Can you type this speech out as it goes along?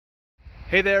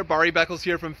Hey there, Barry Beckles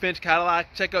here from Finch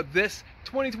Cadillac. Check out this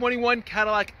 2021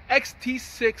 Cadillac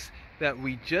XT6 that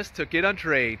we just took in on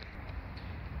trade.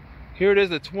 Here it is,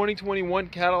 the 2021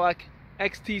 Cadillac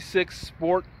XT6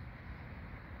 Sport.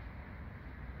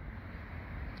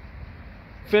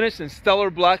 Finished in stellar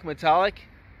black metallic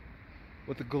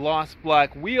with the gloss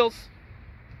black wheels.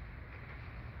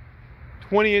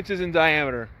 20 inches in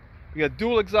diameter. We got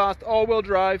dual exhaust, all-wheel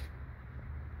drive.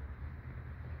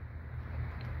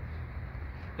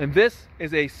 And this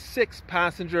is a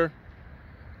 6-passenger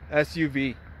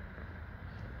SUV.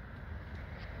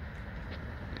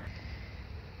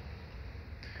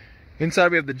 Inside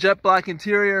we have the jet black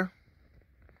interior,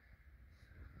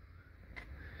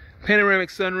 panoramic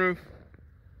sunroof,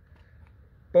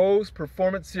 Bose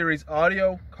Performance Series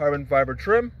audio, carbon fiber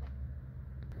trim,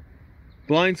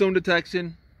 blind zone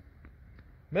detection,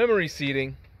 memory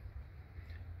seating,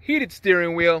 heated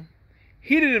steering wheel,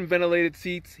 heated and ventilated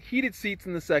seats, heated seats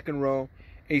in the second row,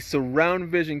 a surround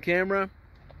vision camera,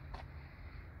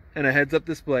 and a heads-up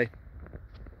display.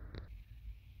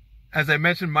 As I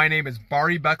mentioned, my name is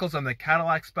Barry Beckles. I'm the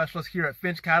Cadillac specialist here at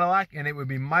Finch Cadillac, and it would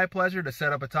be my pleasure to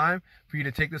set up a time for you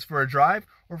to take this for a drive,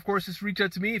 or of course just reach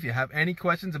out to me if you have any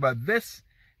questions about this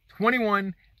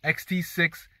 21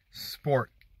 XT6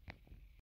 Sport.